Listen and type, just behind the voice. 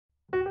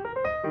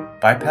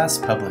Bypass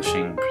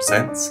Publishing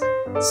presents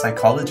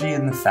Psychology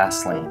in the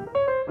Fast Lane.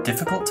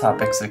 Difficult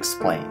topics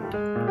explained.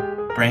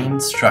 Brain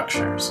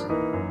structures.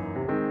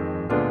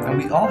 Now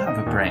we all have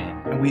a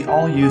brain, and we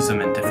all use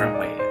them in different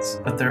ways,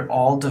 but they're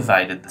all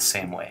divided the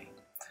same way,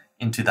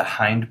 into the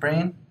hind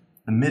brain,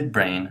 the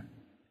midbrain,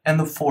 and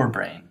the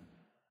forebrain.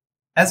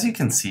 As you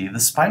can see, the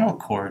spinal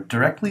cord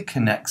directly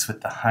connects with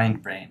the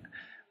hind brain,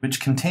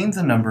 which contains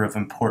a number of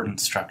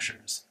important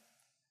structures.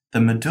 The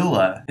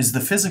medulla is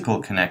the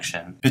physical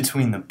connection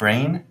between the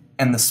brain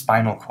and the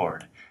spinal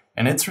cord,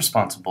 and it's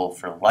responsible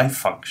for life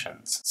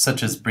functions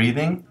such as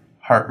breathing,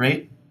 heart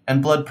rate,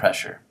 and blood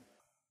pressure.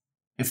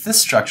 If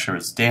this structure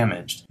is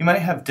damaged, you might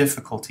have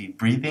difficulty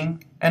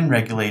breathing and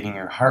regulating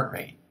your heart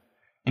rate.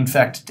 In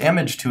fact,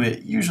 damage to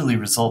it usually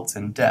results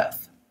in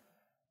death.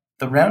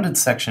 The rounded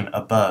section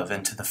above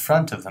and to the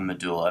front of the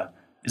medulla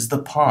is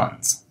the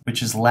pons,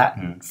 which is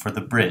Latin for the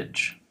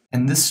bridge.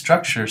 And this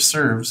structure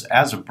serves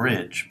as a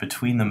bridge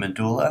between the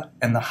medulla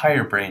and the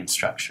higher brain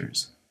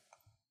structures.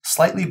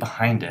 Slightly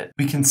behind it,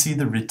 we can see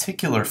the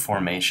reticular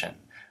formation,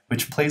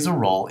 which plays a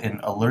role in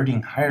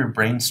alerting higher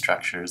brain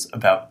structures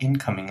about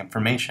incoming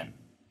information.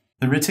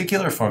 The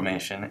reticular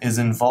formation is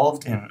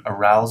involved in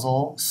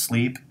arousal,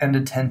 sleep, and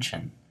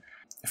attention.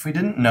 If we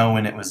didn't know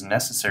when it was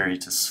necessary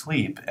to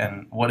sleep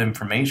and what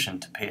information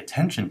to pay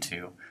attention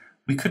to,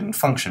 we couldn't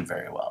function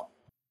very well.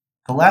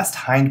 The last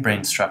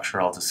hindbrain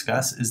structure I'll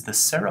discuss is the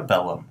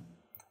cerebellum.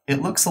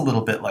 It looks a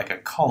little bit like a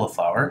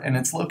cauliflower, and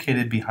it's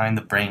located behind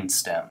the brain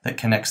stem that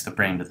connects the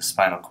brain to the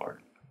spinal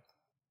cord.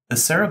 The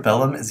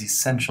cerebellum is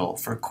essential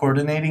for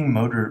coordinating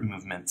motor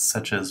movements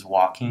such as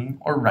walking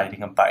or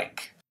riding a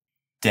bike.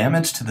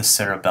 Damage to the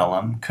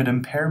cerebellum could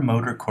impair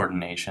motor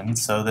coordination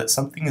so that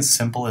something as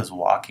simple as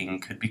walking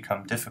could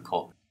become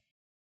difficult.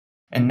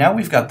 And now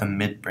we've got the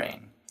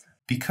midbrain.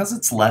 Because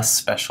it's less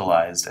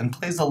specialized and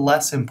plays a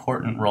less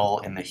important role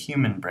in the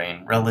human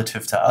brain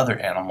relative to other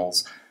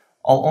animals,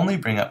 I'll only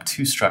bring up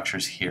two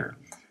structures here,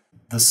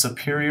 the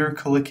superior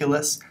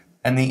colliculus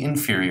and the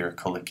inferior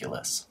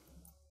colliculus.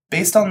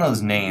 Based on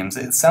those names,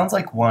 it sounds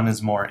like one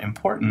is more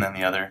important than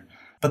the other,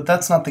 but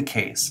that's not the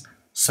case.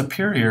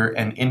 Superior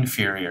and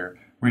inferior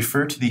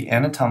refer to the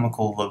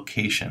anatomical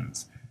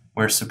locations,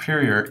 where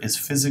superior is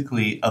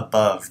physically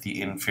above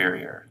the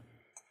inferior.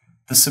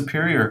 The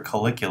superior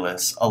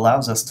colliculus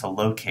allows us to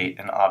locate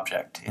an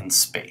object in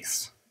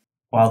space,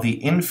 while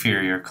the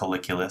inferior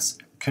colliculus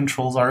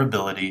controls our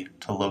ability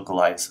to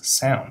localize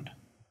sound.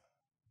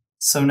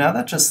 So now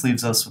that just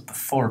leaves us with the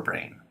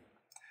forebrain.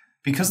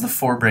 Because the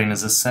forebrain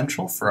is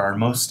essential for our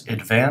most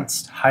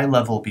advanced,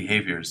 high-level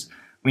behaviors,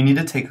 we need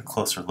to take a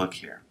closer look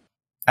here.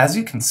 As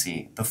you can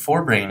see, the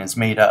forebrain is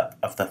made up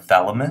of the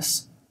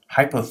thalamus,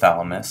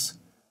 hypothalamus,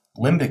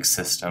 limbic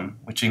system,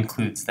 which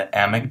includes the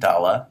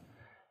amygdala,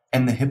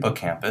 and the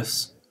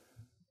hippocampus,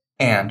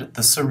 and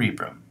the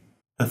cerebrum.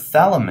 The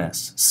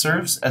thalamus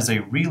serves as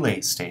a relay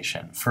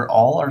station for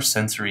all our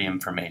sensory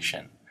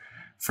information.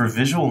 For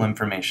visual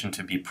information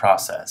to be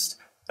processed,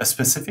 a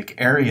specific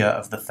area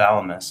of the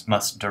thalamus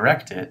must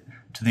direct it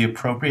to the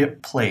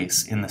appropriate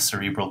place in the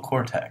cerebral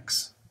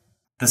cortex.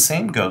 The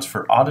same goes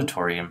for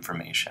auditory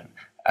information,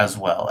 as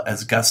well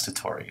as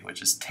gustatory,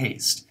 which is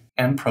taste,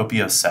 and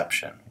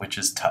proprioception, which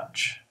is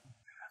touch.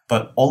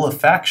 But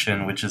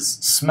olfaction, which is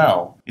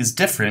smell, is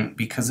different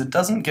because it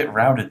doesn't get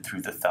routed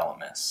through the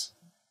thalamus.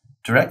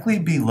 Directly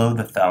below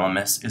the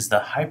thalamus is the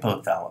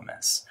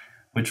hypothalamus,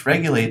 which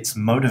regulates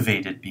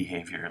motivated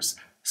behaviors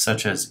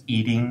such as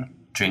eating,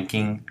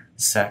 drinking,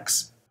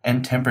 sex,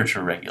 and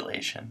temperature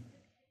regulation.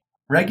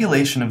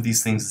 Regulation of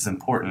these things is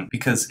important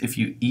because if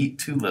you eat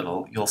too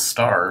little, you'll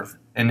starve,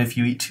 and if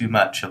you eat too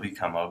much, you'll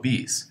become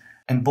obese.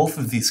 And both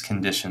of these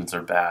conditions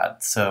are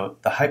bad, so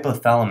the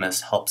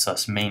hypothalamus helps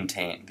us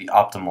maintain the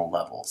optimal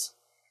levels.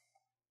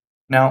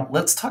 Now,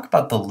 let's talk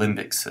about the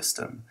limbic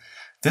system.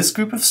 This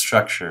group of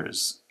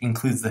structures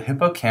includes the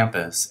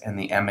hippocampus and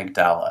the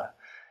amygdala,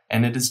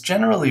 and it is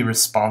generally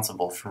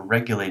responsible for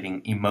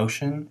regulating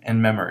emotion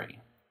and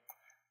memory.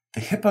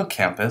 The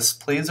hippocampus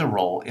plays a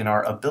role in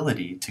our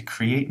ability to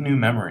create new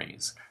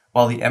memories,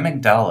 while the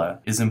amygdala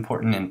is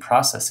important in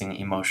processing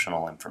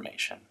emotional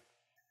information.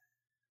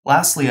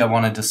 Lastly, I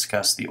want to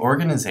discuss the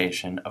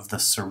organization of the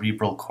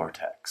cerebral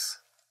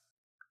cortex.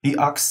 The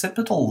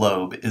occipital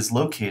lobe is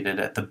located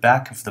at the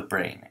back of the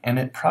brain, and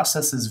it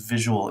processes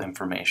visual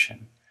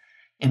information.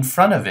 In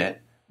front of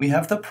it, we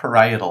have the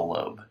parietal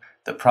lobe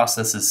that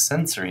processes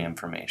sensory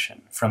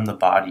information from the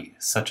body,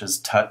 such as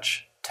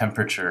touch,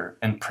 temperature,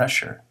 and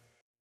pressure.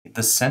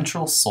 The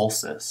central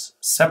sulcus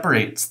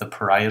separates the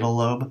parietal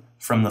lobe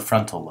from the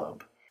frontal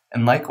lobe,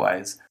 and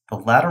likewise, the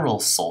lateral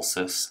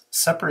sulcus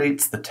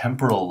separates the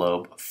temporal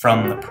lobe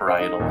from the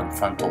parietal and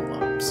frontal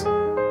lobes.